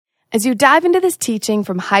As you dive into this teaching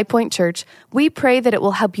from High Point Church, we pray that it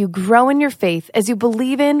will help you grow in your faith as you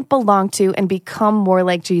believe in, belong to, and become more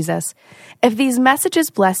like Jesus. If these messages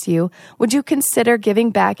bless you, would you consider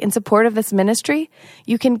giving back in support of this ministry?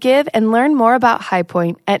 You can give and learn more about High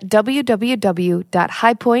Point at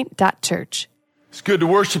www.highpoint.church. It's good to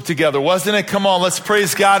worship together, wasn't it? Come on, let's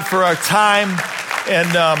praise God for our time.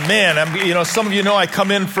 And some of you know I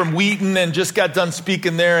come in from Wheaton and just got done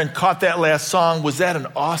speaking there and caught that last song. Was that an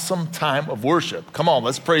awesome time of worship? Come on,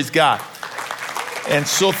 let's praise God. And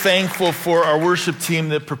so thankful for our worship team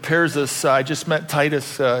that prepares us. I just met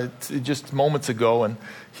Titus just moments ago, and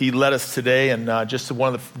he led us today, and just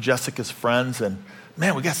one of Jessica's friends. And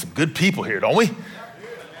man, we got some good people here, don't we?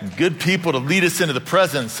 Good people to lead us into the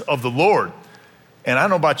presence of the Lord. And I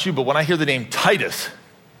don't know about you, but when I hear the name Titus,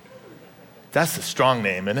 that's a strong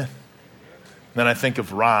name, isn't it? Then I think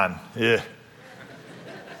of Ron.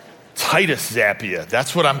 Titus Zappia.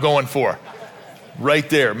 That's what I'm going for. Right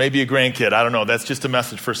there. Maybe a grandkid. I don't know. That's just a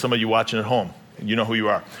message for some of you watching at home. You know who you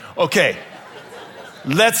are. Okay.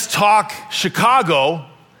 Let's talk Chicago.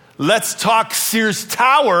 Let's talk Sears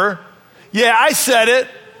Tower. Yeah, I said it.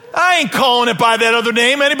 I ain't calling it by that other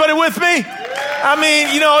name. Anybody with me? I mean,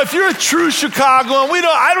 if you're a true Chicagoan,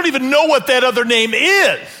 I don't even know what that other name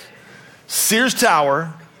is. Sears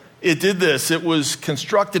Tower, it did this. It was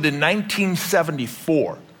constructed in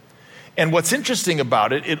 1974. And what's interesting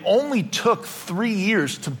about it, it only took 3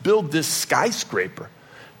 years to build this skyscraper.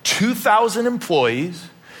 2,000 employees.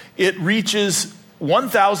 It reaches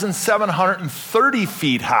 1,730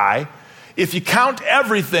 feet high. If you count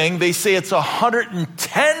everything, they say it's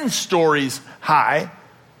 110 stories high.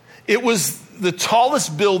 It was the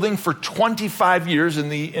tallest building for 25 years in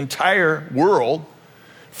the entire world.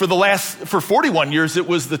 For 41 years, it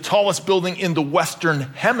was the tallest building in the Western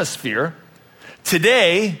Hemisphere.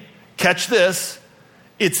 Today, catch this,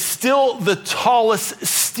 it's still the tallest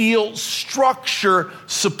steel structure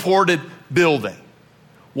supported building.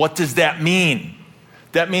 What does that mean?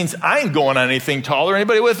 That means I ain't going on anything taller.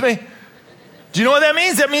 Anybody with me? Do you know what that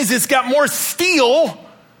means? That means it's got more steel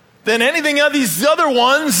than anything of these other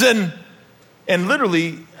ones. And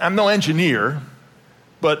literally, I'm no engineer,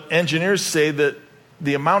 but engineers say that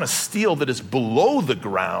the amount of steel that is below the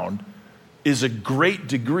ground is a great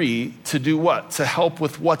degree to do what? To help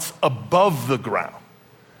with what's above the ground.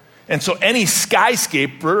 And so any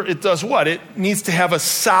skyscraper, it does what? It needs to have a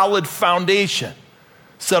solid foundation.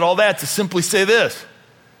 Said all that to simply say this.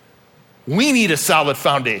 We need a solid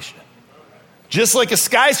foundation. Just like a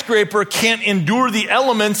skyscraper can't endure the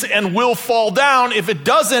elements and will fall down if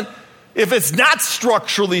it's not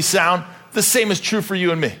structurally sound, the same is true for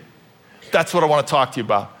you and me. That's what I want to talk to you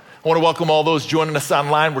about. I want to welcome all those joining us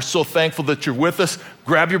online. We're so thankful that you're with us.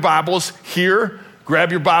 Grab your Bibles here.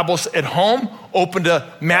 Grab your Bibles at home. Open to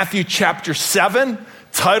Matthew chapter 7.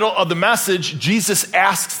 Title of the message, Jesus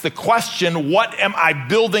asks the question, what am I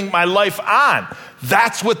building my life on?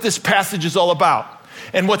 That's what this passage is all about.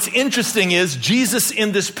 And what's interesting is Jesus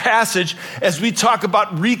in this passage, as we talk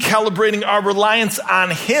about recalibrating our reliance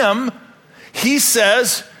on him, he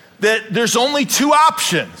says that there's only two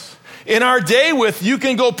options. In our day you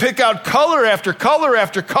can go pick out color after color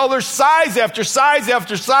after color, size after size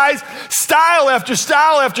after size, style after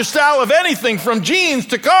style after style of anything from jeans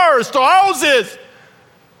to cars to houses.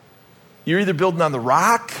 You're either building on the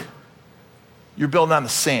rock, you're building on the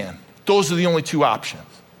sand. Those are the only two options.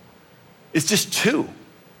 It's just two.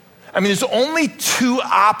 I mean, there's only two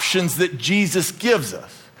options that Jesus gives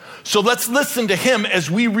us. So let's listen to him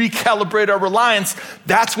as we recalibrate our reliance.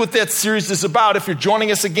 That's what that series is about. If you're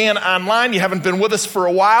joining us again online, you haven't been with us for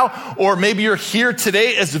a while, or maybe you're here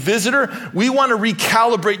today as a visitor, we want to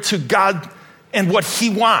recalibrate to God and what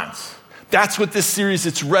he wants. That's what this series,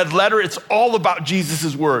 it's red letter. It's all about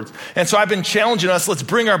Jesus' words. And so I've been challenging us, let's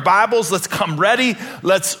bring our Bibles, let's come ready,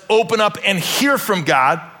 let's open up and hear from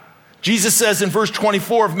God. Jesus says in verse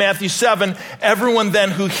 24 of Matthew 7, everyone then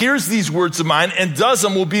who hears these words of mine and does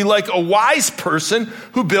them will be like a wise person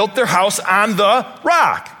who built their house on the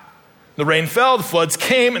rock. The rain fell, the floods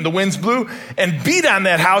came, and the winds blew and beat on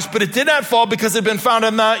that house, but it did not fall because it had been found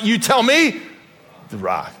on the, you tell me, the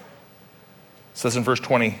rock. It says in verse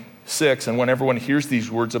 26, and when everyone hears these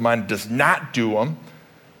words of mine and does not do them,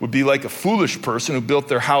 would be like a foolish person who built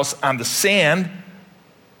their house on the sand.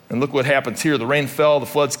 And look what happens here. The rain fell, the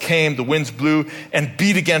floods came, the winds blew and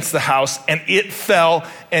beat against the house, and it fell,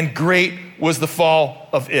 and great was the fall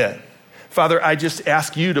of it. Father, I just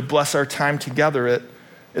ask you to bless our time together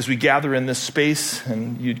as we gather in this space,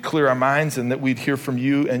 and you'd clear our minds, and that we'd hear from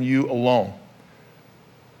you and you alone.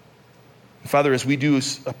 Father, as we do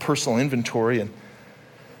a personal inventory and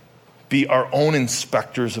be our own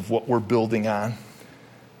inspectors of what we're building on.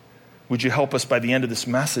 Would you help us by the end of this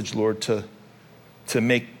message, Lord, to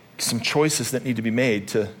make some choices that need to be made,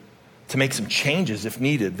 to make some changes if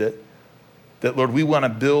needed, that Lord, we want to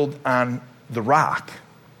build on the rock.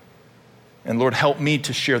 And Lord, help me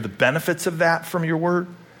to share the benefits of that from your word.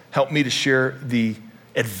 Help me to share the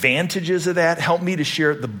advantages of that. Help me to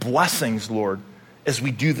share the blessings, Lord, as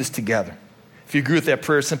we do this together. If you agree with that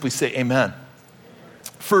prayer, simply say amen.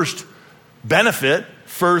 First benefit,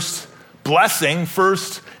 first blessing,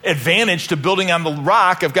 first advantage to building on the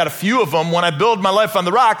rock. I've got a few of them. When I build my life on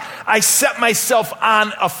the rock, I set myself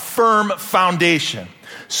on a firm foundation.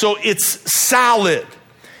 So it's solid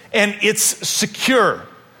and it's secure.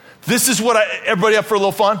 This is what everybody up for a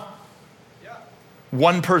little fun? Yeah.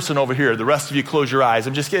 One person over here. The rest of you close your eyes.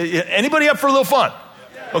 I'm just kidding. Anybody up for a little fun?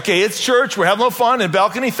 Yeah. Okay, it's church. We're having a little fun in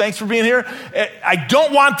balcony. Thanks for being here. I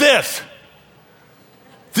don't want this.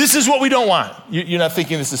 This is what we don't want. You're not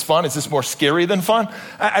thinking this is fun? Is this more scary than fun?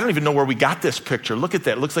 I don't even know where we got this picture. Look at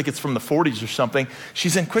that. It looks like it's from the 40s or something.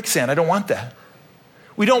 She's in quicksand. I don't want that.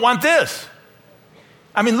 We don't want this.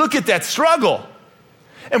 I mean, look at that struggle.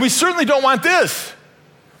 And we certainly don't want this.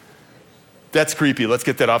 That's creepy. Let's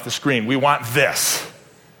get that off the screen. We want this.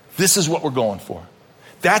 This is what we're going for.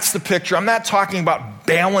 That's the picture. I'm not talking about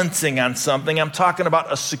balancing on something. I'm talking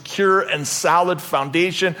about a secure and solid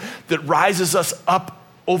foundation that rises us up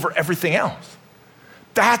over everything else.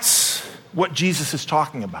 That's what Jesus is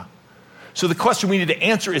talking about. So the question we need to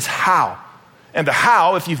answer is how. And the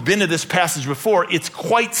how, if you've been to this passage before, it's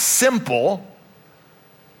quite simple.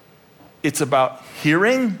 It's about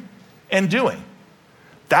hearing and doing.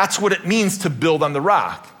 That's what it means to build on the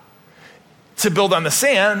rock. To build on the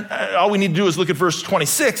sand, all we need to do is look at verse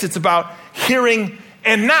 26. It's about hearing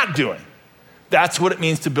and not doing. That's what it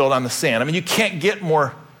means to build on the sand. I mean, you can't get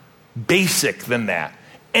more basic than that.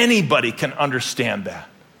 Anybody can understand that.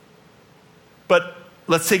 But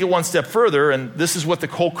let's take it one step further, and this is what the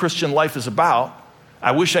whole Christian life is about.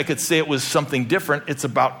 I wish I could say it was something different. It's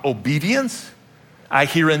about obedience. I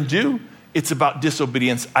hear and do. It's about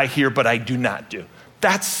disobedience. I hear, but I do not do.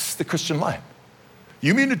 That's the Christian life.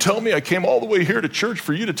 You mean to tell me I came all the way here to church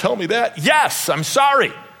for you to tell me that? Yes, I'm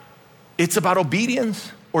sorry. It's about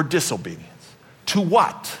obedience or disobedience. To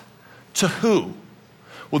what? To who?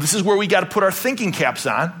 Well, this is where we got to put our thinking caps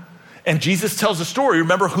on. And Jesus tells a story.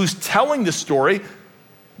 Remember who's telling the story?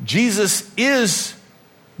 Jesus is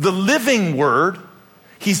the living word.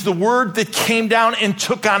 He's the word that came down and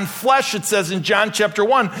took on flesh, it says in John chapter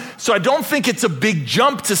 1. So I don't think it's a big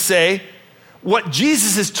jump to say what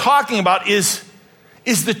Jesus is talking about is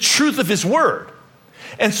the truth of his word.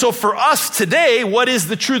 And so for us today, what is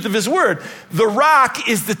the truth of his word? The rock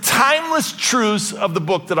is the timeless truths of the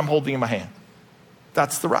book that I'm holding in my hand.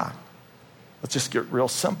 That's the rock. Let's just get real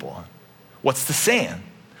simple. What's the sand?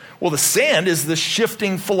 Well, the sand is the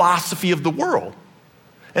shifting philosophy of the world.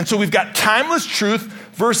 And so we've got timeless truth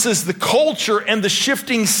versus the culture and the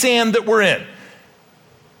shifting sand that we're in.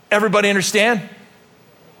 Everybody understand?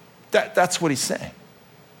 That's what he's saying.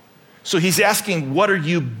 So he's asking, what are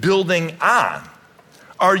you building on?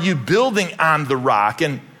 Are you building on the rock?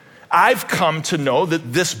 And I've come to know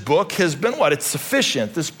that this book has been what? It's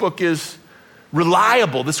sufficient. This book is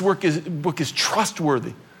reliable. This book is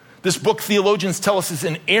trustworthy. This book, theologians tell us, is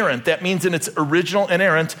inerrant. That means in its original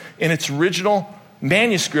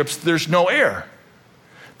manuscripts, there's no error.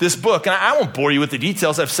 This book, and I won't bore you with the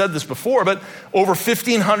details, I've said this before, but over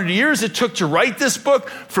 1,500 years it took to write this book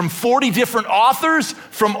from 40 different authors,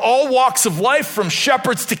 from all walks of life, from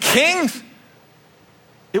shepherds to kings.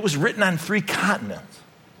 It was written on 3 continents.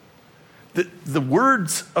 The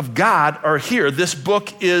words of God are here. This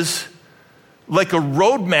book is like a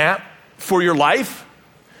roadmap for your life.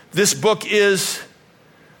 This book it's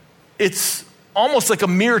almost like a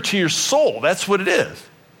mirror to your soul. That's what it is.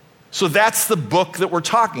 So that's the book that we're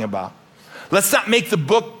talking about. Let's not make the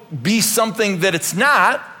book be something that it's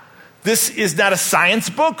not. This is not a science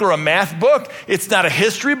book or a math book. It's not a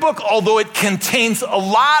history book, although it contains a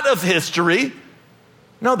lot of history.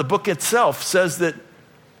 No, the book itself says that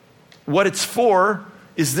what it's for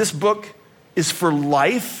is this book is for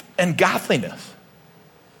life and godliness.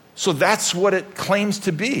 So that's what it claims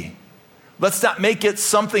to be. Let's not make it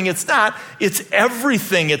something it's not. It's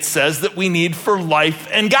everything it says that we need for life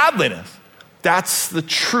and godliness. That's the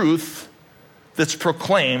truth that's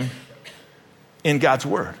proclaimed in God's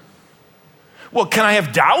word. Well, can I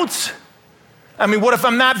have doubts? I mean, what if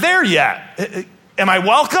I'm not there yet? Am I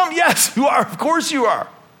welcome? Yes, you are. Of course you are.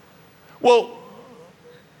 Well,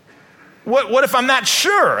 what if I'm not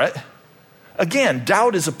sure? Again,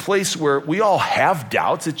 doubt is a place where we all have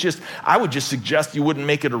doubts. I would just suggest you wouldn't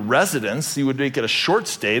make it a residence. You would make it a short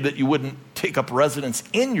stay, that you wouldn't take up residence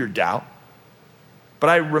in your doubt. But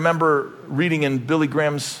I remember reading in Billy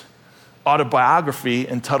Graham's autobiography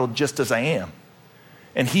entitled Just As I Am.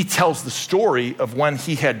 And he tells the story of when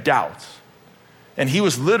he had doubts. And he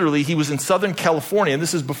was in Southern California, and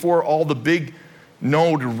this is before all the big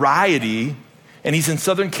notoriety. And he's in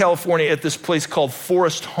Southern California at this place called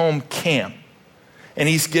Forest Home Camp. And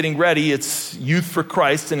he's getting ready. It's Youth for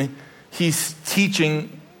Christ, and he's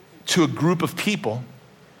teaching to a group of people.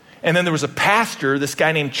 And then there was a pastor, this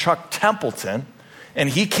guy named Chuck Templeton, and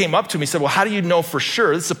he came up to me and said, well, how do you know for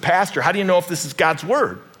sure? This is a pastor. How do you know if this is God's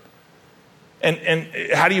word? And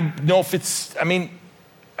how do you know if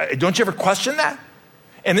don't you ever question that?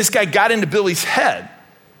 And this guy got into Billy's head.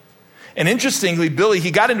 And interestingly, Billy,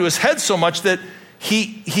 he got into his head so much that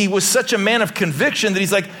he was such a man of conviction that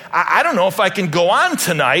he's like, I don't know if I can go on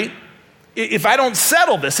tonight if I don't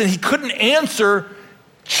settle this. And he couldn't answer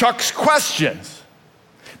Chuck's questions.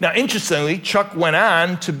 Now, interestingly, Chuck went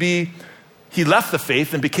on he left the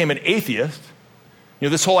faith and became an atheist.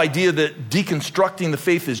 This whole idea that deconstructing the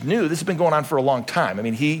faith is new, this has been going on for a long time.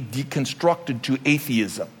 He deconstructed to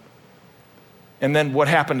atheism. And then what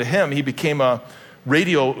happened to him? He became a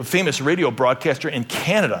famous radio broadcaster in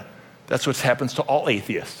Canada. That's what happens to all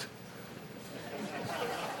atheists.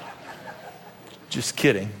 Just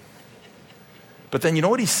kidding. But then you know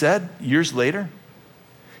what he said years later?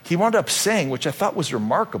 He wound up saying, which I thought was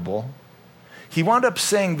remarkable, he wound up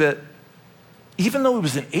saying that even though he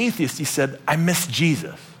was an atheist, he said, I miss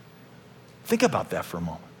Jesus. Think about that for a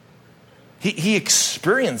moment. He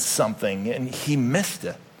experienced something and he missed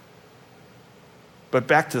it. But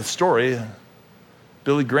back to the story,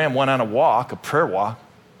 Billy Graham went on a prayer walk.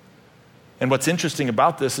 And what's interesting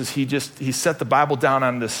about this is he set the Bible down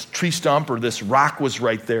on this tree stump, or this rock was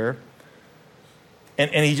right there.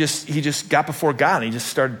 And he just got before God and he just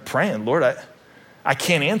started praying, Lord, I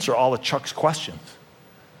can't answer all of Chuck's questions.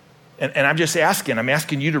 And I'm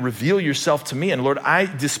asking you to reveal yourself to me. And Lord,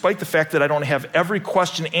 despite the fact that I don't have every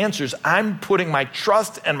question answers, I'm putting my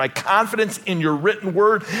trust and my confidence in your written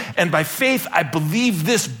word. And by faith, I believe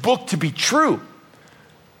this book to be true.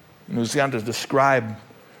 And he was going to describe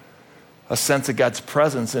a sense of God's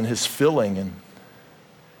presence and his filling.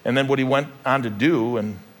 And then what he went on to do,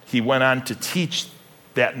 and he went on to teach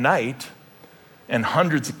that night, and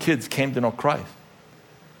hundreds of kids came to know Christ.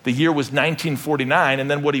 The year was 1949, and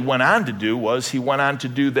then what he went on to do was he went on to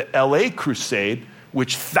do the LA Crusade,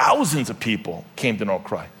 which thousands of people came to know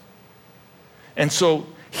Christ. And so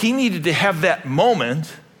he needed to have that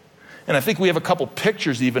moment, and I think we have a couple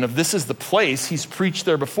pictures even of this is the place. He's preached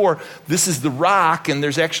there before. This is the rock, and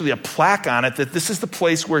there's actually a plaque on it that this is the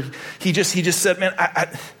place where he just said, man,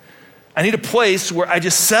 I need a place where I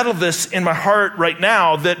just settle this in my heart right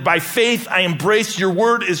now, that by faith I embrace your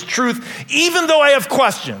word as truth, even though I have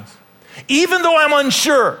questions, even though I'm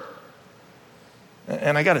unsure.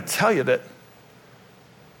 And I got to tell you that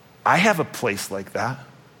I have a place like that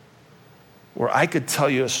where I could tell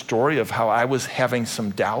you a story of how I was having some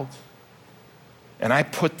doubts, and I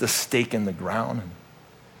put the stake in the ground.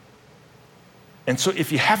 And so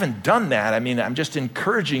if you haven't done that, I'm just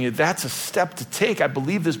encouraging you, that's a step to take. I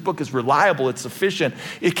believe this book is reliable, it's sufficient.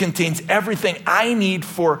 It contains everything I need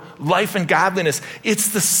for life and godliness. It's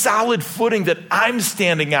the solid footing that I'm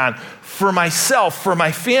standing on for myself, for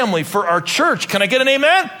my family, for our church. Can I get an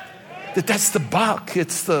amen? That's the buck.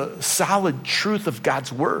 It's the solid truth of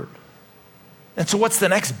God's word. And so what's the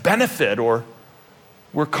next benefit, or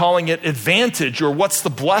we're calling it advantage, or what's the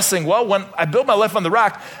blessing? Well, when I build my life on the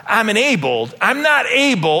rock, I'm not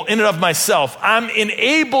able in and of myself. I'm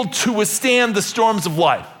enabled to withstand the storms of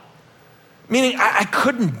life. Meaning I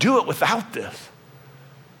couldn't do it without this.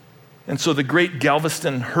 And so the great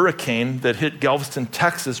Galveston hurricane that hit Galveston,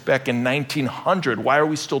 Texas back in 1900, why are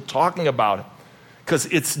we still talking about it? Because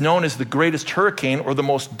it's known as the greatest hurricane, or the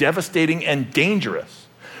most devastating and dangerous.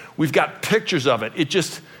 We've got pictures of it. It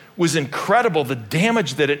just was incredible, the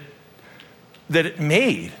damage that it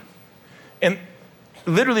made. And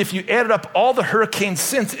literally, if you added up all the hurricanes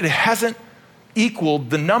since, it hasn't equaled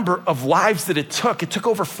the number of lives that it took. It took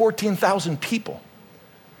over 14,000 people.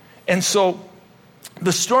 And so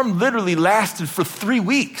the storm literally lasted for 3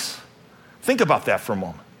 weeks. Think about that for a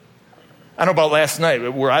moment. I don't know about last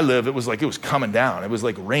night. Where I live, it was like it was coming down. It was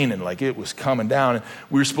like raining, like it was coming down. And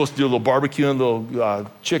we were supposed to do a little barbecue and a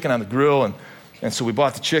little chicken on the grill. And so we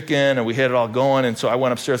bought the chicken and we had it all going. And so I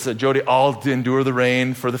went upstairs and said, Jody, I'll endure the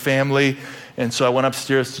rain for the family. And so I went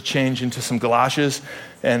upstairs to change into some galoshes.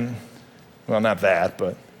 And, well, not that,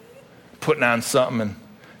 but putting on something. And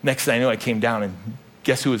Next thing I knew, I came down, and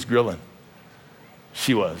guess who was grilling?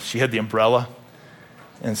 She was. She had the umbrella.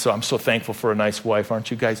 And so I'm so thankful for a nice wife, aren't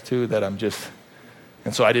you guys too?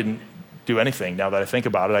 And so I didn't do anything. Now that I think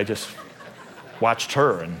about it, I just watched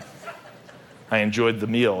her, and I enjoyed the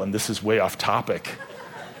meal, and this is way off topic.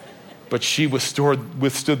 But she withstood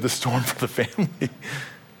the storm for the family.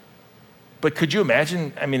 But could you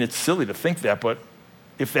imagine? I mean, it's silly to think that, but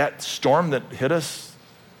if that storm that hit us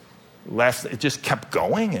it just kept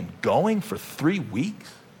going and going for 3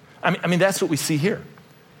 weeks. I mean, that's what we see here.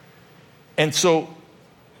 And so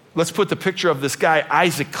let's put the picture of this guy,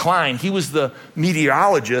 Isaac Klein. He was the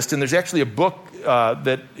meteorologist, and there's actually a book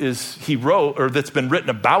he wrote, or that's been written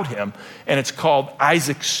about him, and it's called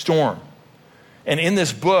Isaac's Storm. And in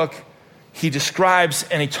this book, he describes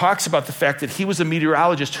and he talks about the fact that he was a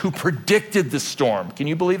meteorologist who predicted the storm. Can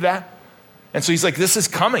you believe that? And so he's like, this is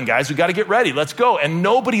coming, guys. We got to get ready. Let's go. And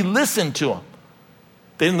nobody listened to him.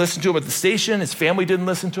 They didn't listen to him at the station. His family didn't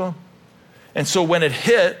listen to him. And so when it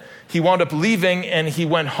hit, he wound up leaving, and he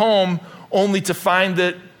went home only to find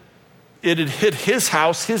that it had hit his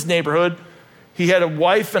house, his neighborhood. He had a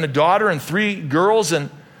wife and a daughter and 3 girls, and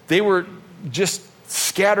they were just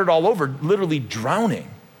scattered all over, literally drowning.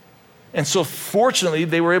 And so fortunately,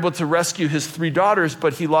 they were able to rescue his 3 daughters,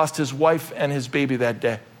 but he lost his wife and his baby that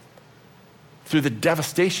day through the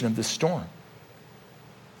devastation of this storm.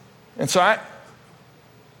 And so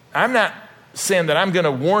I'm not saying that I'm going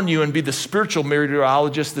to warn you and be the spiritual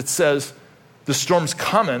meteorologist that says the storm's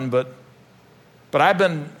coming, but I've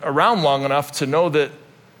been around long enough to know that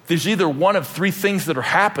there's either one of 3 things that are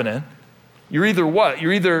happening. You're either what?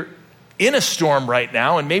 You're either in a storm right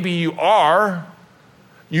now, and maybe you are.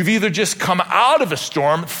 You've either just come out of a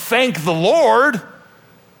storm, thank the Lord,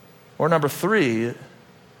 or number 3,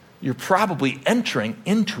 you're probably entering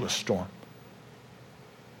into a storm.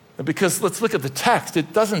 Because let's look at the text.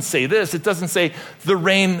 It doesn't say this. It doesn't say the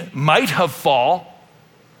rain might have fallen.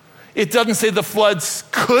 It doesn't say the floods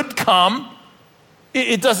could come.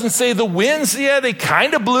 It doesn't say the winds, they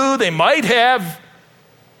kind of blew, they might have.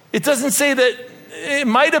 It doesn't say that it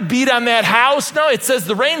might have beat on that house. No, it says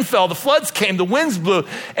the rain fell, the floods came, the winds blew,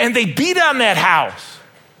 and they beat on that house.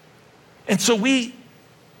 And so we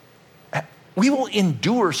will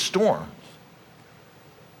endure storms.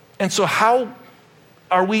 And so how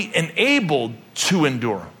are we enabled to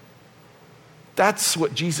endure them? That's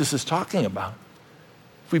what Jesus is talking about.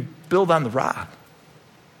 If we build on the rock.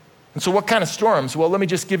 And so what kind of storms? Well, let me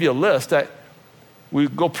just give you a list. We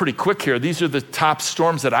go pretty quick here. These are the top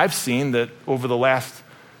storms that I've seen that over the last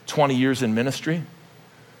 20 years in ministry.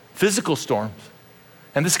 Physical storms.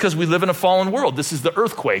 And this is because we live in a fallen world. This is the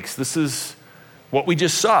earthquakes. This is what we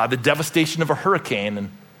just saw, the devastation of a hurricane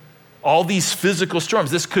and all these physical storms.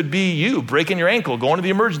 This could be you breaking your ankle, going to the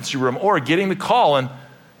emergency room, or getting the call and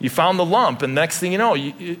you found the lump, and next thing you know,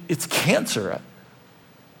 it's cancer.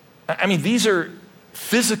 I mean, these are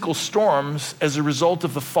physical storms as a result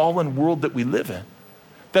of the fallen world that we live in.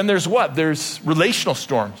 Then there's what? There's relational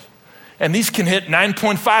storms. And these can hit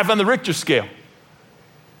 9.5 on the Richter scale.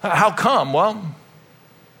 How come? Well,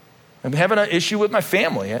 I'm having an issue with my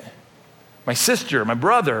family. My sister, my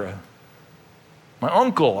brother, my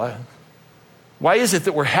uncle. Why is it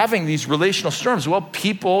that we're having these relational storms? Well,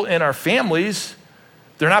 people in our families,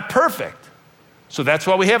 they're not perfect. So that's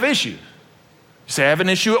why we have issues. You say, I have an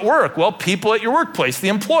issue at work. Well, people at your workplace, the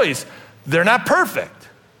employees, they're not perfect.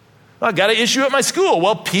 Well, I got an issue at my school.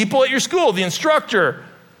 Well, people at your school, the instructor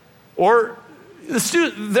or the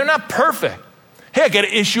student, they're not perfect. Hey, I got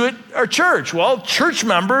an issue at our church. Well, church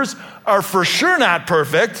members are for sure not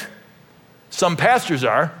perfect. Some pastors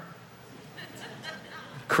are.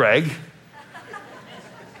 Craig.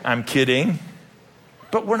 I'm kidding.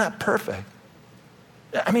 But we're not perfect.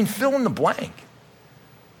 I mean, fill in the blank.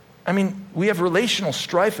 I mean, we have relational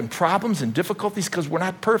strife and problems and difficulties because we're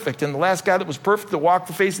not perfect. And the last guy that was perfect that walked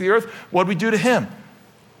the face of the earth, what did we do to him?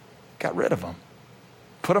 Got rid of him.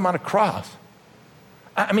 Put him on a cross.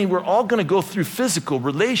 I mean, we're all going to go through physical,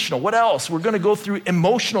 relational. What else? We're going to go through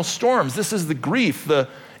emotional storms. This is the grief, the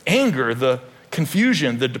anger, the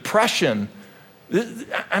confusion, the depression.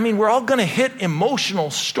 I mean, we're all going to hit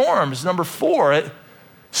emotional storms. Number 4,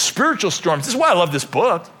 spiritual storms. This is why I love this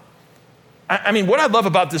book. I mean, what I love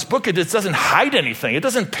about this book, it doesn't hide anything. It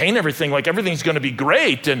doesn't paint everything like everything's going to be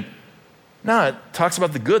great. And no, it talks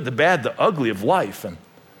about the good, the bad, the ugly of life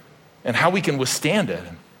and how we can withstand it.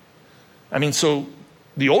 I mean, so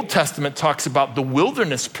the Old Testament talks about the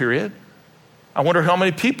wilderness period. I wonder how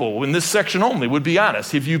many people in this section only would be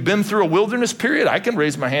honest. Have you been through a wilderness period? I can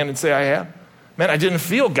raise my hand and say I have. Man, I didn't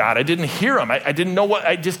feel God. I didn't hear him. I didn't know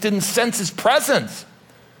I just didn't sense his presence.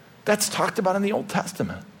 That's talked about in the Old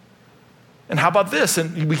Testament. And how about this?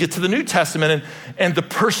 And we get to the New Testament and the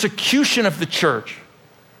persecution of the church.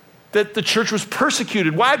 That the church was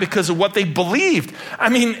persecuted. Why? Because of what they believed. I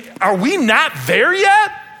mean, are we not there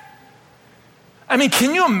yet? I mean,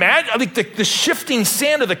 can you imagine? I mean, the shifting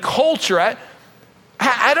sand of the culture.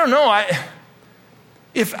 I don't know.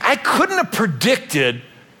 If I couldn't have predicted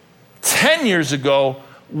 10 years ago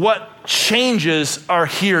what changes are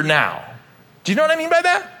here now. Do you know what I mean by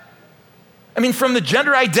that? I mean, from the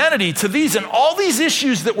gender identity to these and all these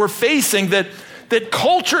issues that we're facing, that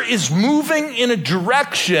culture is moving in a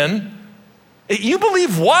direction. You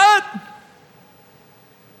believe what?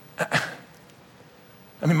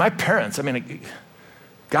 I mean, my parents,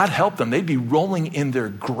 God help them, they'd be rolling in their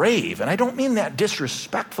grave. And I don't mean that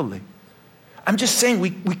disrespectfully. I'm just saying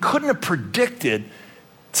we couldn't have predicted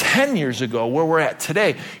 10 years ago where we're at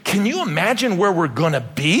today. Can you imagine where we're going to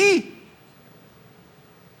be?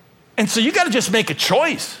 And so you got to just make a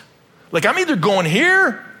choice. Like, I'm either going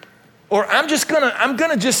here or I'm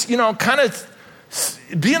going to just, kind of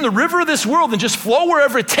be in the river of this world and just flow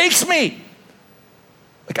wherever it takes me.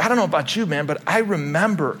 Like, I don't know about you, man, but I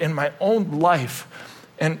remember in my own life,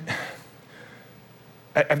 and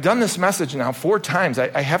I've done this message now 4 times.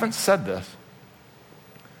 I haven't said this.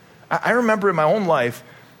 I remember in my own life,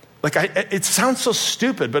 like it sounds so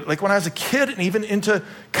stupid, but like when I was a kid and even into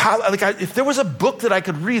college, if there was a book that I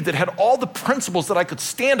could read that had all the principles that I could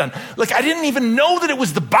stand on, like I didn't even know that it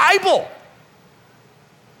was the Bible.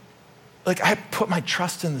 Like I put my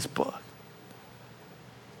trust in this book.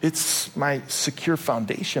 It's my secure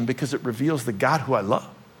foundation because it reveals the God who I love.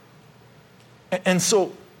 And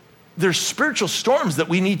so there's spiritual storms that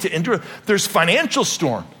we need to endure. There's financial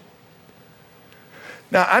storm.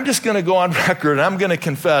 Now, I'm just going to go on record and I'm going to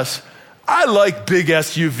confess, I like big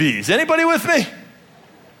SUVs. Anybody with me?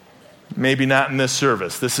 Maybe not in this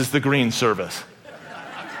service. This is the green service.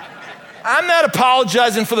 I'm not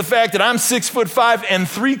apologizing for the fact that I'm 6'5" and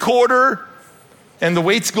 3/4 and the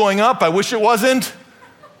weight's going up. I wish it wasn't.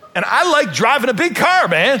 And I like driving a big car,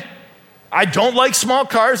 man. I don't like small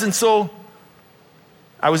cars. And so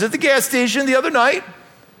I was at the gas station the other night.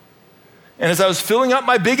 And as I was filling up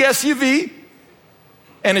my big SUV,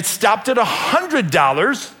 and it stopped at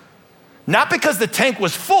 $100, not because the tank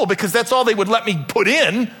was full, because that's all they would let me put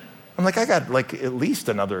in. I'm like, I got like at least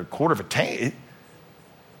another quarter of a tank.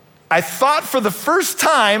 I thought for the first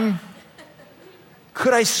time,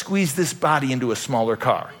 could I squeeze this body into a smaller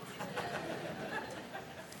car?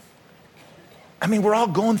 I mean, we're all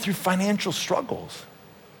going through financial struggles.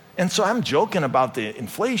 And so I'm joking about the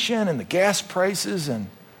inflation and the gas prices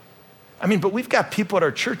but we've got people at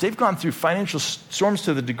our church, they've gone through financial storms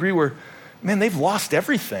to the degree where, man, they've lost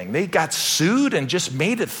everything. They got sued and just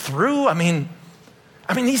made it through. The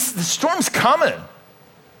storm's coming.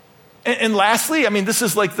 And lastly, this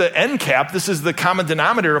is like the end cap. This is the common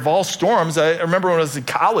denominator of all storms. I remember when I was in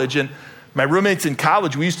college and my roommates in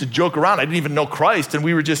college, we used to joke around. I didn't even know Christ. And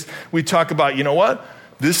we'd talk about, you know what?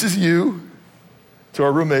 This is you to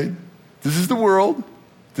our roommate. This is the world.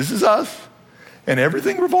 This is us. And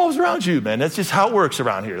everything revolves around you, man. That's just how it works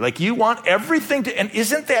around here. Like you want everything to, and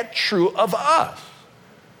isn't that true of us?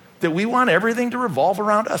 That we want everything to revolve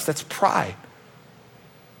around us. That's pride.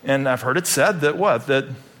 And I've heard it said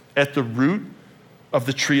that at the root of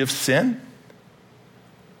the tree of sin,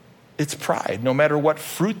 it's pride. No matter what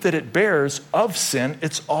fruit that it bears of sin,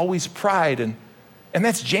 it's always pride. And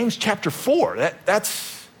that's James chapter 4.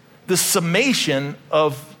 That's the summation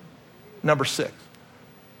of number 6.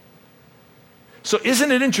 So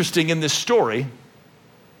isn't it interesting in this story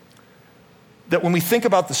that when we think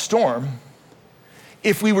about the storm,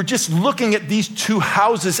 if we were just looking at these 2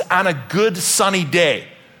 houses on a good sunny day,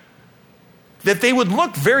 that they would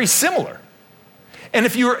look very similar. And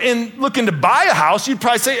if you were looking to buy a house, you'd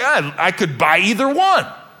probably say, I could buy either one.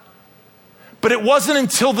 But it wasn't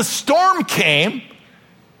until the storm came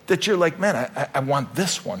that you're like, man, I want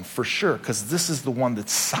this one for sure because this is the one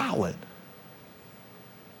that's solid.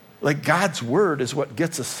 Like God's word is what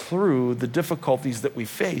gets us through the difficulties that we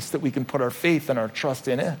face, that we can put our faith and our trust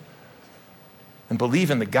in it and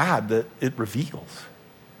believe in the God that it reveals.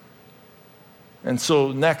 And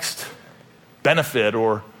so next, benefit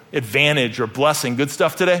or advantage or blessing, good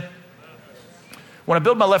stuff today? When I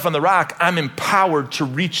build my life on the rock, I'm empowered to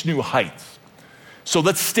reach new heights. So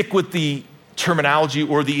let's stick with the terminology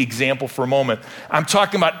or the example for a moment. I'm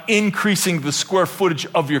talking about increasing the square footage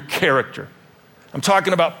of your character. I'm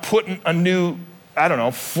talking about putting a new,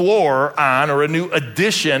 floor on or a new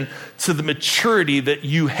addition to the maturity that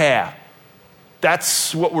you have.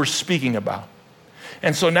 That's what we're speaking about.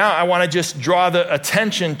 And so now I want to just draw the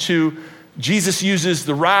attention to Jesus uses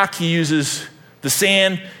the rock, he uses the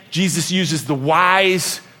sand, Jesus uses the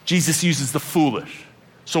wise, Jesus uses the foolish.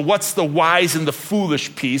 So what's the wise and the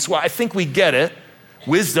foolish piece? Well, I think we get it.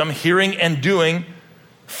 Wisdom, hearing and doing.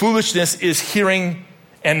 Foolishness is hearing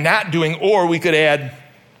and not doing, or we could add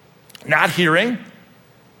not hearing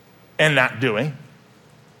and not doing.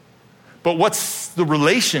 But what's the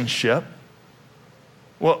relationship?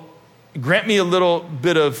 Well, grant me a little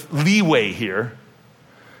bit of leeway here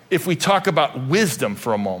if we talk about wisdom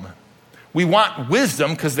for a moment. We want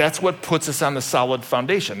wisdom because that's what puts us on the solid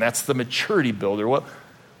foundation. That's the maturity builder. Well,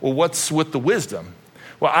 what's with the wisdom?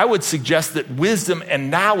 Well, I would suggest that wisdom and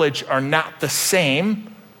knowledge are not the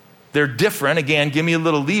same. They're different. Again, give me a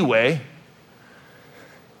little leeway.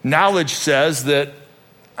 Knowledge says that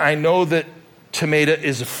I know that tomato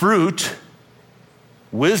is a fruit.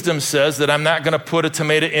 Wisdom says that I'm not going to put a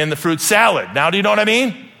tomato in the fruit salad. Now, do you know what I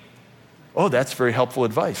mean? Oh, that's very helpful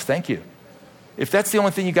advice. Thank you. If that's the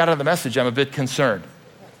only thing you got out of the message, I'm a bit concerned.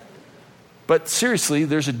 But seriously,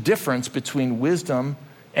 there's a difference between wisdom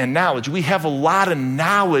and knowledge. We have a lot of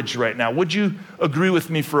knowledge right now. Would you agree with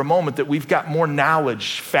me for a moment that we've got more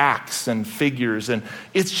knowledge, facts and figures, and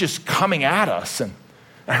it's just coming at us? And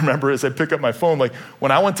I remember as I pick up my phone, like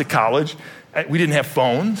when I went to college, we didn't have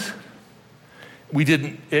phones. We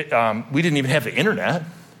didn't even have the internet.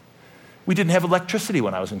 We didn't have electricity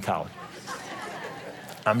when I was in college.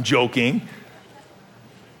 I'm joking.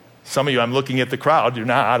 Some of you, I'm looking at the crowd. You're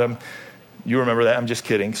not. You remember that. I'm just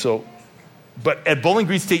kidding. But at Bowling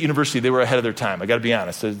Green State University, they were ahead of their time. I got to be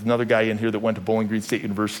honest. There's another guy in here that went to Bowling Green State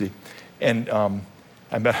University. And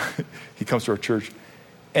I met, he comes to our church.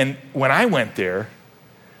 And when I went there,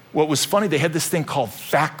 what was funny, they had this thing called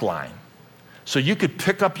FactLine. So you could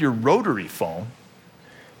pick up your rotary phone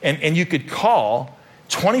and you could call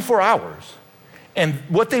 24 hours. And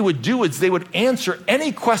what they would do is they would answer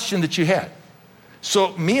any question that you had.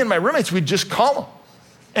 So me and my roommates, we'd just call them.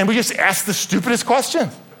 And we just ask the stupidest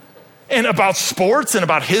questions. And about sports and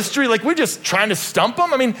about history, like we're just trying to stump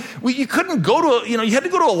them. I mean, you couldn't go to, you had to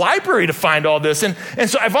go to a library to find all this. And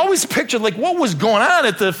so I've always pictured like what was going on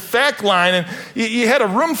at the FactLine. And you had a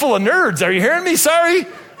room full of nerds. Are you hearing me? Sorry.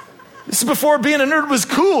 This is before being a nerd was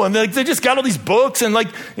cool. And they just got all these books and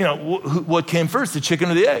what came first, the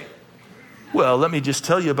chicken or the egg? Well, let me just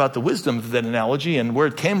tell you about the wisdom of that analogy and where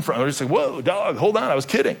it came from. I was just like, whoa, dog, hold on, I was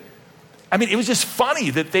kidding. I mean, it was just funny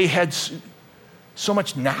that they had so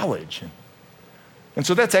much knowledge. And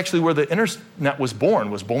so that's actually where the internet was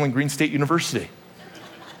born, was Bowling Green State University.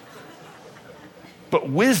 But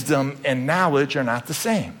wisdom and knowledge are not the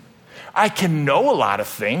same. I can know a lot of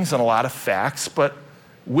things and a lot of facts, but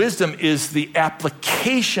wisdom is the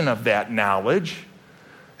application of that knowledge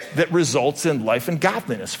that results in life and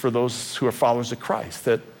godliness for those who are followers of Christ,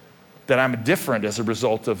 that I'm different as a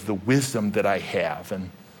result of the wisdom that I have.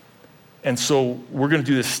 And so we're going to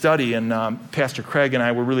do this study, and Pastor Craig and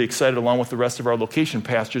I were really excited, along with the rest of our location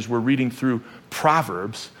pastors. We're reading through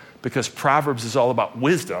Proverbs, because Proverbs is all about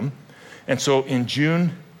wisdom. And so in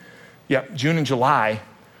June and July,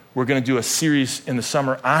 we're going to do a series in the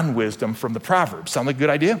summer on wisdom from the Proverbs. Sound like a good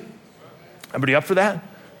idea? Everybody up for that?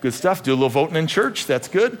 Good stuff. Do a little voting in church. That's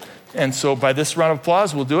good. And so by this round of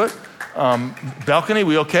applause, we'll do it. Balcony,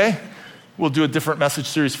 we okay? We'll do a different message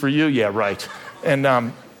series for you. Yeah, right.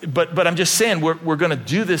 And but I'm just saying we're going to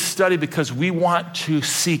do this study because we want to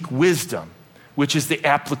seek wisdom, which is the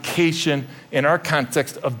application in our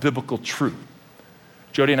context of biblical truth.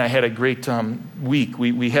 Jody and I had a great week.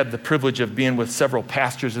 We had the privilege of being with several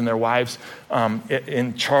pastors and their wives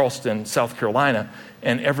in Charleston, South Carolina.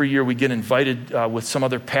 And every year we get invited with some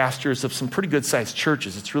other pastors of some pretty good-sized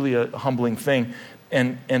churches. It's really a humbling thing.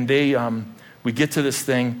 And we get to this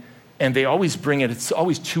thing, and they always bring it. It's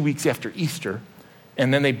always 2 weeks after Easter.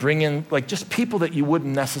 And then they bring in like just people that you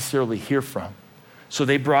wouldn't necessarily hear from. So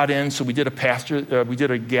they brought in, so we did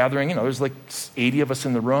a gathering. There's like 80 of us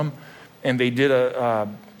in the room. And they did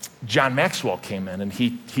John Maxwell came in, and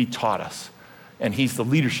he taught us. And he's the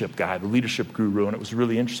leadership guy, the leadership guru, and it was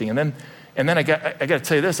really interesting. And then I got to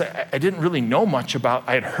tell you this, I didn't really know much about,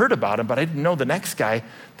 I had heard about him, but I didn't know the next guy.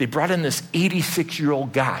 They brought in this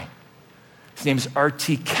 86-year-old guy. His name is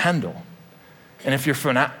R.T. Kendall. And if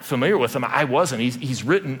you're not familiar with him, I wasn't. He's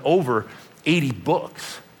written over 80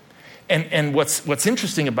 books. And what's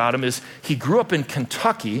interesting about him is he grew up in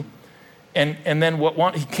Kentucky, and then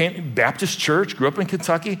he came Baptist church, grew up in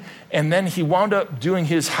Kentucky, and then he wound up doing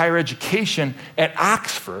his higher education at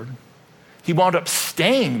Oxford. He wound up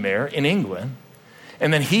staying there in England,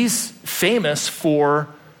 and then he's famous for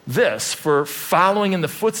following in the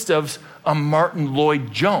footsteps of Martin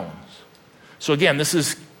Lloyd-Jones. So again, this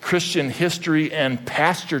is Christian history and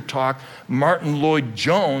pastor talk. Martin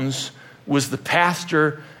Lloyd-Jones was the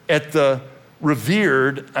pastor at the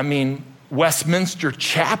revered, Westminster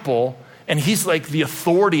Chapel, and he's like the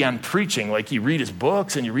authority on preaching. Like, you read his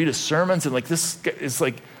books and you read his sermons, and like this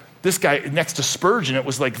guy next to Spurgeon, it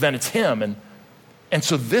was like, then it's him. And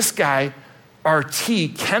so this guy, R.T.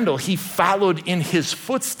 Kendall, he followed in his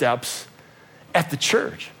footsteps at the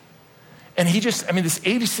church. And he just, this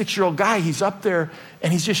 86-year-old guy, he's up there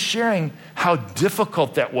and he's just sharing how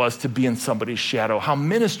difficult that was to be in somebody's shadow, how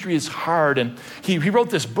ministry is hard. And he wrote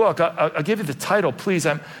this book. I'll give you the title, please.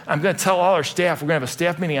 I'm going to tell all our staff, we're going to have a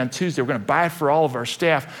staff meeting on Tuesday. We're going to buy it for all of our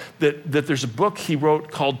staff, that there's a book he wrote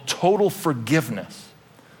called Total Forgiveness.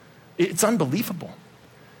 It's unbelievable.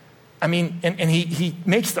 And he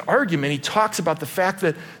makes the argument, he talks about the fact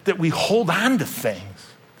that we hold on to things.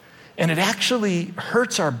 And it actually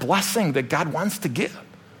hurts our blessing that God wants to give.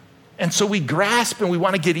 And so we grasp and we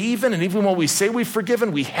want to get even. And even when we say we've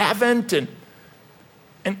forgiven, we haven't. And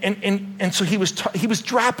so he was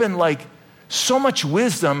dropping like so much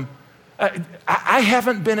wisdom. I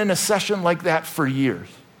haven't been in a session like that for years,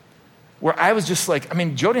 where I was just like,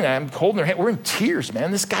 Jody and I, I'm holding her hand. We're in tears, man.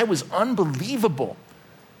 This guy was unbelievable.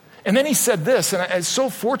 And then he said this, and I was so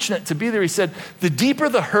fortunate to be there. He said, the deeper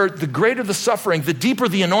the hurt, the greater the suffering, the deeper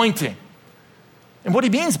the anointing. And what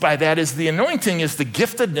he means by that is the anointing is the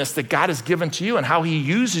giftedness that God has given to you and how he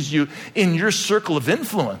uses you in your circle of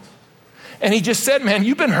influence. And he just said, man,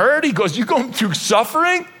 you've been hurt. He goes, you're going through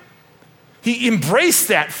suffering? He embraced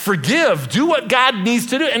that, forgive, do what God needs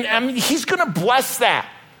to do. And he's going to bless that.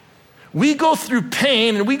 We go through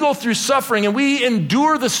pain and we go through suffering and we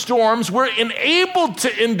endure the storms. We're enabled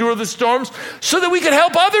to endure the storms so that we can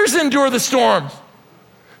help others endure the storms,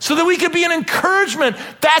 so that we can be an encouragement.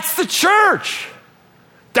 That's the church.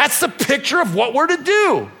 That's the picture of what we're to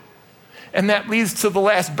do. And that leads to the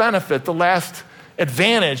last benefit, the last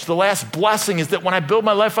advantage, the last blessing is that when I build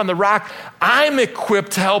my life on the rock, I'm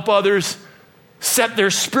equipped to help others set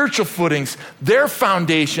their spiritual footings, their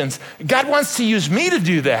foundations. God wants to use me to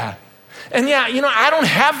do that. And yeah, I don't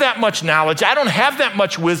have that much knowledge. I don't have that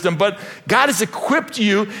much wisdom, but God has equipped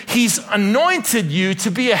you. He's anointed you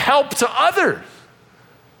to be a help to others.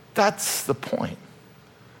 That's the point.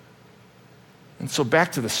 And so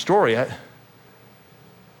back to the story,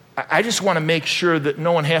 I just want to make sure that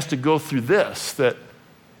no one has to go through this, that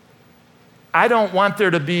I don't want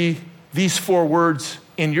there to be these 4 words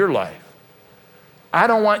in your life. I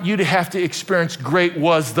don't want you to have to experience great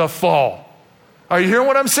was the fall. Are you hearing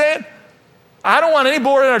what I'm saying? I don't want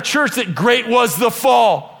anybody in our church that great was the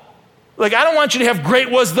fall. Like, I don't want you to have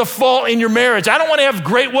great was the fall in your marriage. I don't want to have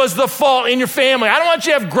great was the fall in your family. I don't want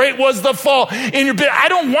you to have great was the fall in your business. I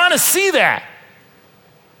don't want to see that.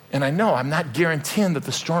 And I know I'm not guaranteeing that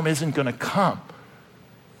the storm isn't going to come.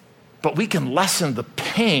 But we can lessen the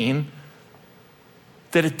pain,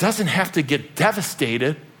 that it doesn't have to get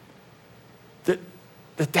devastated,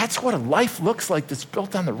 that's what a life looks like that's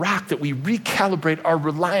built on the rock, that we recalibrate our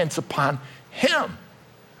reliance upon him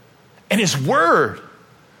and his word.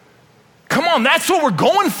 Come on, that's what we're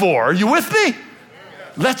going for. Are you with me?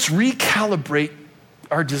 Let's recalibrate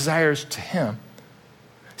our desires to him.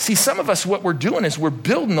 See, some of us, what we're doing is we're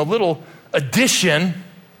building a little addition,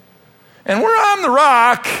 and we're on the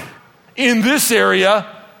rock in this area,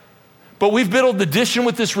 but we've built an addition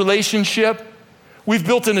with this relationship. We've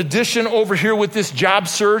built an addition over here with this job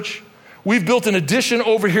search. We've built an addition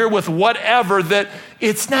over here with whatever, that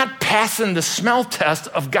it's not passing the smell test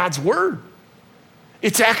of God's word.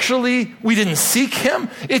 It's actually, we didn't seek him.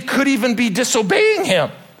 It could even be disobeying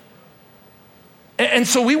him. And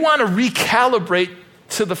so we want to recalibrate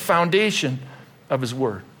to the foundation of his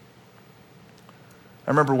word.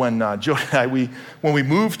 I remember when Jody and I, when we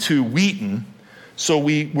moved to Wheaton, so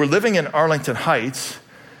we were living in Arlington Heights,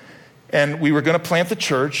 and we were going to plant the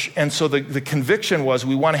church, and so the conviction was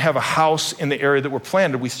we want to have a house in the area that we're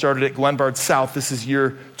planted. We started at Glenbard South. This is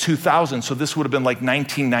year 2000, so this would have been like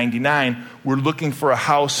 1999. We're looking for a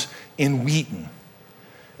house in Wheaton.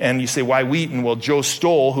 And you say, why Wheaton? Well, Joe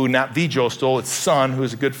Stoll, who not the Joe Stoll, it's son,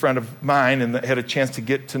 who's a good friend of mine, and had a chance to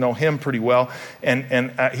get to know him pretty well.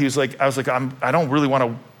 And he was like, I was like, I don't really want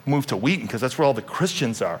to move to Wheaton because that's where all the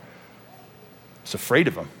Christians are. I was afraid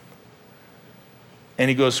of him. And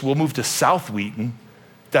he goes, we'll move to South Wheaton.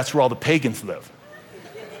 That's where all the pagans live.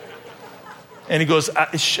 And he goes,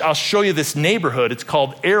 I'll show you this neighborhood. It's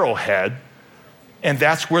called Arrowhead. And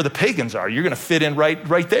that's where the pagans are. You're going to fit in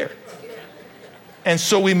right there. And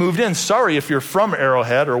so we moved in. Sorry if you're from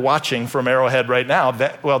Arrowhead or watching from Arrowhead right now.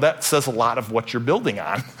 That says a lot of what you're building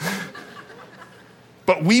on.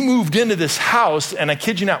 But we moved into this house, and I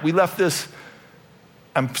kid you not, we left this.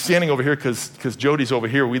 I'm standing over here because Jody's over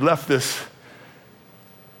here. We left this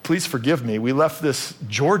please forgive me. We left this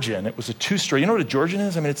Georgian. It was a 2-story. You know what a Georgian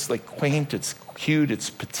is? I mean, it's like quaint, it's cute, it's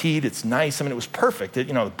petite, it's nice. I mean, it was perfect.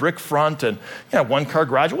 The brick front and 1-car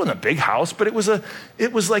garage. It wasn't a big house, but it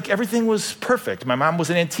was like everything was perfect. My mom was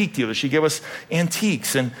an antique dealer. She gave us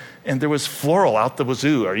antiques, and there was floral out the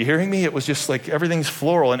wazoo. Are you hearing me? It was just like everything's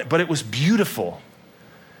floral, but it was beautiful.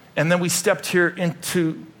 And then we stepped here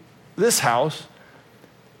into this house,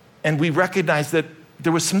 and we recognized that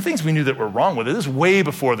there was some things we knew that were wrong with it. This is way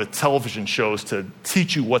before the television shows to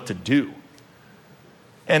teach you what to do.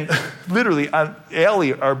 And literally, on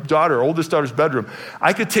Allie, our oldest daughter's bedroom,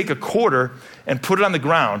 I could take a quarter and put it on the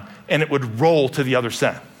ground, and it would roll to the other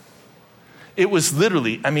side. It was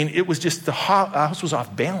literally, it was just the house was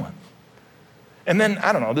off balance. And then,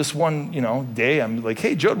 I don't know, this one, day, I'm like,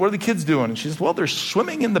 hey, Jode, what are the kids doing? And she says, well, they're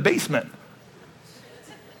swimming in the basement.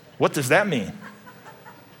 What does that mean?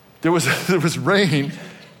 There was rain,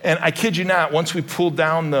 and I kid you not, once we pulled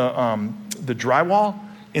down the drywall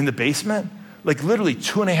in the basement, like literally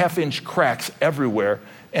 2.5-inch cracks everywhere,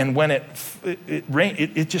 and when it rained,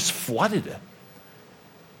 it just flooded it.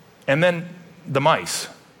 And then the mice.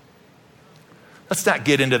 Let's not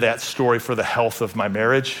get into that story for the health of my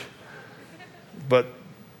marriage, but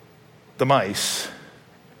the mice.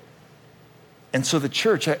 And so the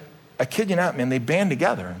church, I kid you not, man, they band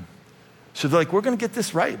together. So they're like, we're going to get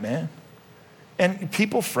this right, man. And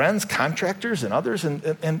people, friends, contractors, and others, and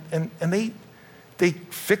they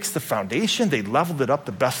fixed the foundation. They leveled it up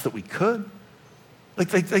the best that we could.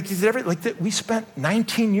 We spent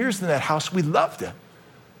 19 years in that house. We loved it.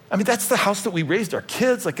 That's the house that we raised our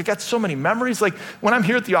kids. I got so many memories. When I'm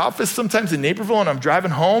here at the office, sometimes in Naperville, and I'm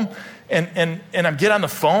driving home, and I get on the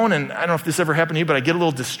phone, and I don't know if this ever happened to you, but I get a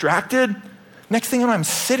little distracted. Next thing I know, I'm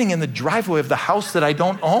sitting in the driveway of the house that I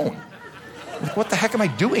don't own. What the heck am I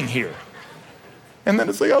doing here? And then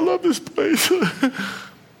it's like, I love this place.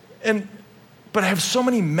 But I have so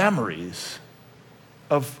many memories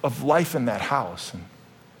of life in that house.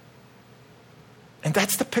 And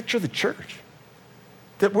that's the picture of the church.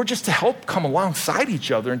 That we're just to help come alongside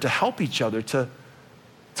each other and to help each other to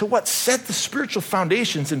set the spiritual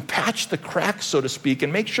foundations and patch the cracks, so to speak,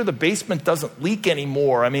 and make sure the basement doesn't leak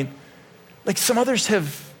anymore. Some others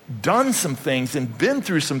have done some things and been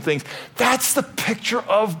through some things. That's the picture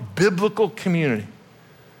of biblical community.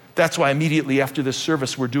 That's why immediately after this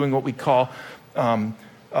service, we're doing what we call a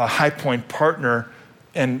High Point Partner,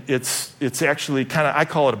 and it's actually I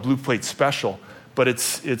call it a Blue Plate Special, but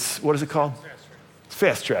it's what is it called?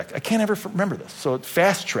 Fast Track. I can't ever remember this. So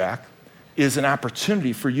Fast Track is an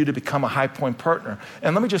opportunity for you to become a High Point Partner.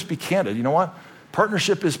 And let me just be candid. You know what?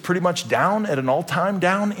 Partnership is pretty much down at an all-time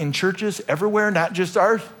down in churches everywhere, not just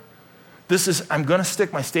ours. I'm going to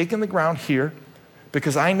stick my stake in the ground here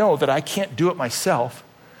because I know that I can't do it myself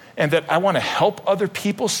and that I want to help other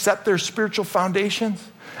people set their spiritual foundations.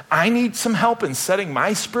 I need some help in setting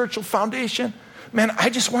my spiritual foundation. Man, I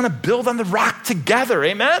just want to build on the rock together,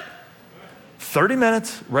 amen? 30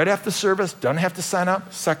 minutes right after service, don't have to sign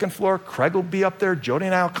up, 2nd floor, Craig will be up there, Jody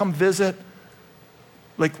and I will come visit.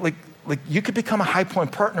 Like you could become a High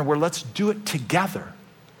Point Partner where let's do it together.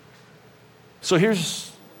 So here's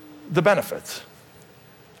the benefits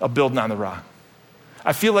of building on the rock.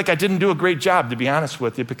 I feel like I didn't do a great job, to be honest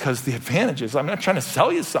with you, because the advantages, I'm not trying to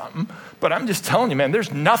sell you something, but I'm just telling you, man,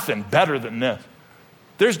 there's nothing better than this.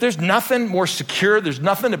 There's nothing more secure. There's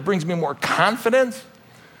nothing that brings me more confidence.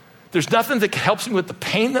 There's nothing that helps me with the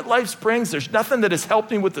pain that life brings. There's nothing that has helped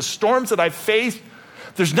me with the storms that I've faced.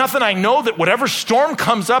 There's nothing I know that whatever storm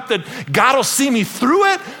comes up that God will see me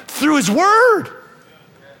through it, through his word.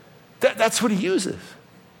 That's what he uses.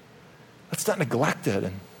 Let's not neglect it.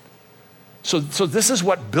 And so this is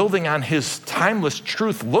what building on his timeless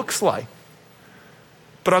truth looks like.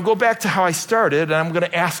 But I'll go back to how I started, and I'm going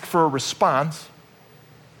to ask for a response.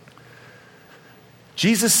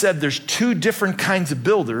 Jesus said there's 2 different kinds of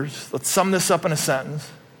builders. Let's sum this up in a sentence.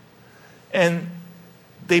 And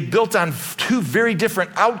they built on 2 very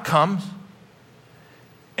different outcomes.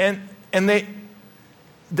 And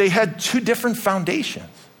they had 2 different foundations.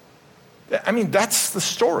 That's the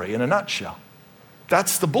story in a nutshell.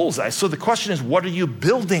 That's the bullseye. So the question is, what are you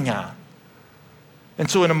building on? And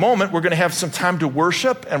so in a moment, we're going to have some time to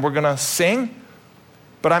worship and we're going to sing.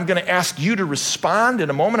 But I'm going to ask you to respond. In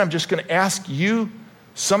a moment, I'm just going to ask you,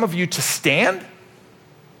 some of you, to stand.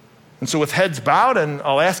 And so with heads bowed, and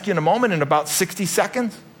I'll ask you in a moment, in about 60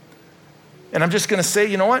 seconds. And I'm just going to say,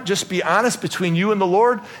 you know what? Just be honest between you and the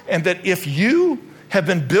Lord. And that if you have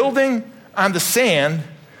been building on the sand,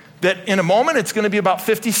 that in a moment, it's going to be about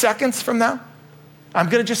 50 seconds from now, I'm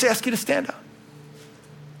going to just ask you to stand up.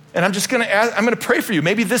 And I'm just going to ask, I'm going to pray for you.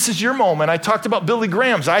 Maybe this is your moment. I talked about Billy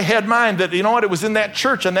Graham's. I had mine that, you know what, it was in that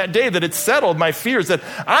church on that day that it settled my fears that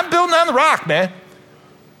I'm building on the rock, man.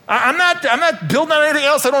 I'm not building on anything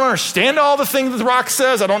else. I don't understand all the things that the rock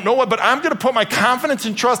says. I don't know what, but I'm going to put my confidence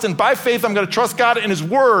and trust, and by faith, I'm going to trust God in his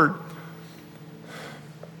word.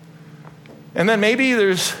 And then maybe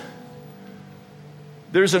there's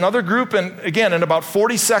another group, and again, in about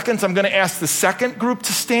 40 seconds, I'm going to ask the second group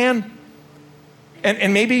to stand.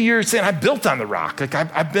 And maybe you're saying, I built on the rock. Like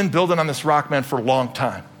I've been building on this rock, man, for a long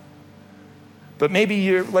time. But maybe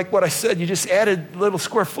you're, like what I said, you just added little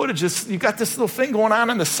square footage. You got this little thing going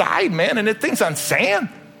on the side, man, and that thing's on sand.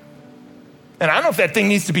 And I don't know if that thing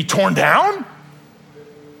needs to be torn down.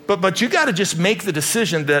 But you got to just make the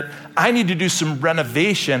decision that I need to do some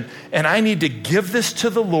renovation, and I need to give this to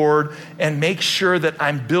the Lord and make sure that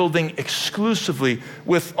I'm building exclusively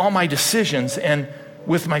with all my decisions and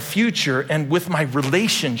with my future and with my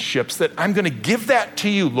relationships, that I'm going to give that to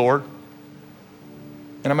you, Lord.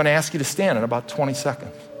 And I'm going to ask you to stand in about 20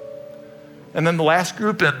 seconds. And then the last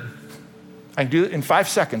group, and I do it in 5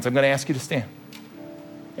 seconds, I'm going to ask you to stand.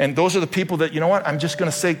 And those are the people that, you know what, I'm just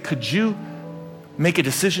going to say, could you make a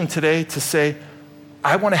decision today to say,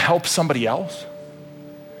 I want to help somebody else?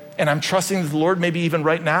 And I'm trusting the Lord, maybe even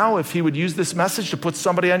right now, if he would use this message to put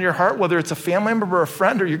somebody on your heart, whether it's a family member or a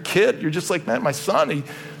friend or your kid, you're just like, man, my son,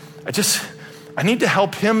 I need to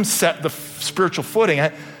help him set the spiritual footing.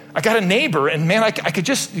 I got a neighbor, and man, I could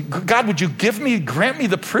just, God, would you grant me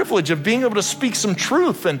the privilege of being able to speak some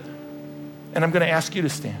truth? And I'm going to ask you to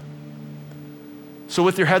stand. So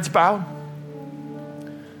with your heads bowed,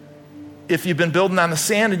 if you've been building on the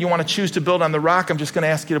sand and you want to choose to build on the rock, I'm just going to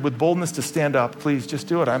ask you with boldness to stand up. Please just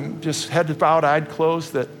do it. I'm just head bowed, eyes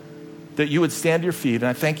closed, that you would stand to your feet. And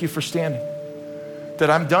I thank you for standing. That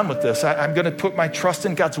I'm done with this. I'm going to put my trust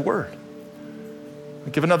in God's word.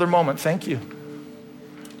 I'll give another moment. Thank you.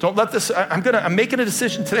 Don't let this, I'm making a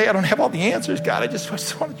decision today. I don't have all the answers, God. I just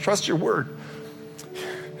want to trust your word.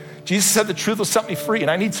 Jesus said the truth will set me free, and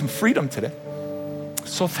I need some freedom today.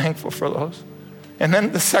 So thankful for those. And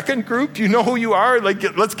then the second group, you know who you are.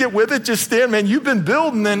 Like, let's get with it. Just stand, man. You've been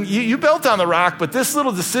building, and you built on the rock, but this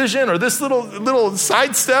little decision or this little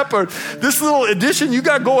sidestep or this little addition you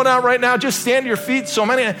got going on right now, just stand to your feet. So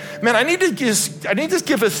many, man, I need to just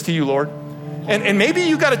give this to you, Lord. And maybe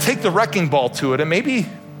you got to take the wrecking ball to it, and maybe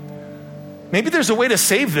there's a way to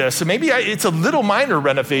save this. And maybe it's a little minor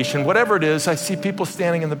renovation, whatever it is. I see people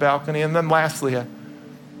standing in the balcony. And then lastly,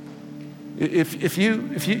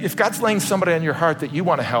 if God's laying somebody on your heart that you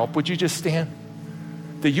want to help, would you just stand?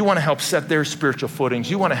 That you want to help set their spiritual footings.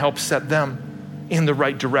 You want to help set them in the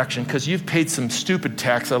right direction because you've paid some stupid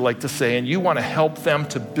tax, I like to say, and you want to help them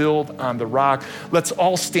to build on the rock. Let's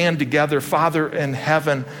all stand together. Father in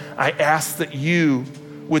heaven, I ask that you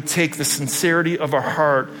would take the sincerity of our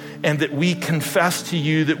heart and that we confess to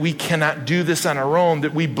you that we cannot do this on our own,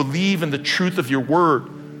 that we believe in the truth of your word.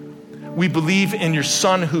 We believe in your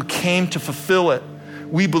son who came to fulfill it.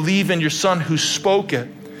 We believe in your son who spoke it.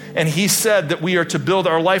 And he said that we are to build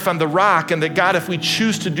our life on the rock, and that God, if we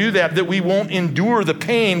choose to do that, that we won't endure the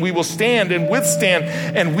pain. We will stand and withstand,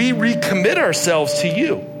 and we recommit ourselves to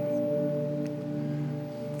you.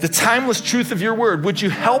 The timeless truth of your word, would you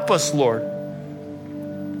help us, Lord,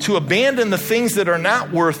 to abandon the things that are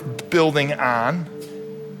not worth building on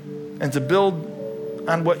and to build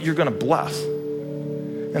on what you're going to bless.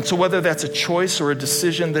 And so whether that's a choice or a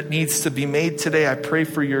decision that needs to be made today, I pray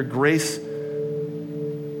for your grace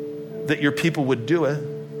that your people would do it.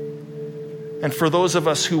 And for those of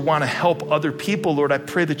us who want to help other people, Lord, I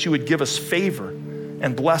pray that you would give us favor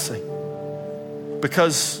and blessing.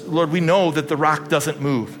 Because, Lord, we know that the rock doesn't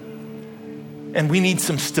move. And we need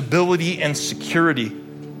some stability and security.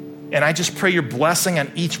 And I just pray your blessing on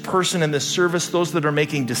each person in this service, those that are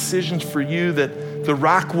making decisions for you, that the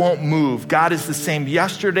rock won't move. God is the same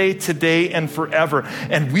yesterday, today, and forever.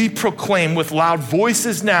 And we proclaim with loud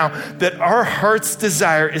voices now that our heart's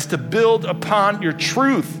desire is to build upon your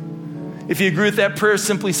truth. If you agree with that prayer,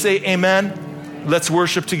 simply say amen. Let's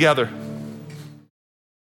worship together.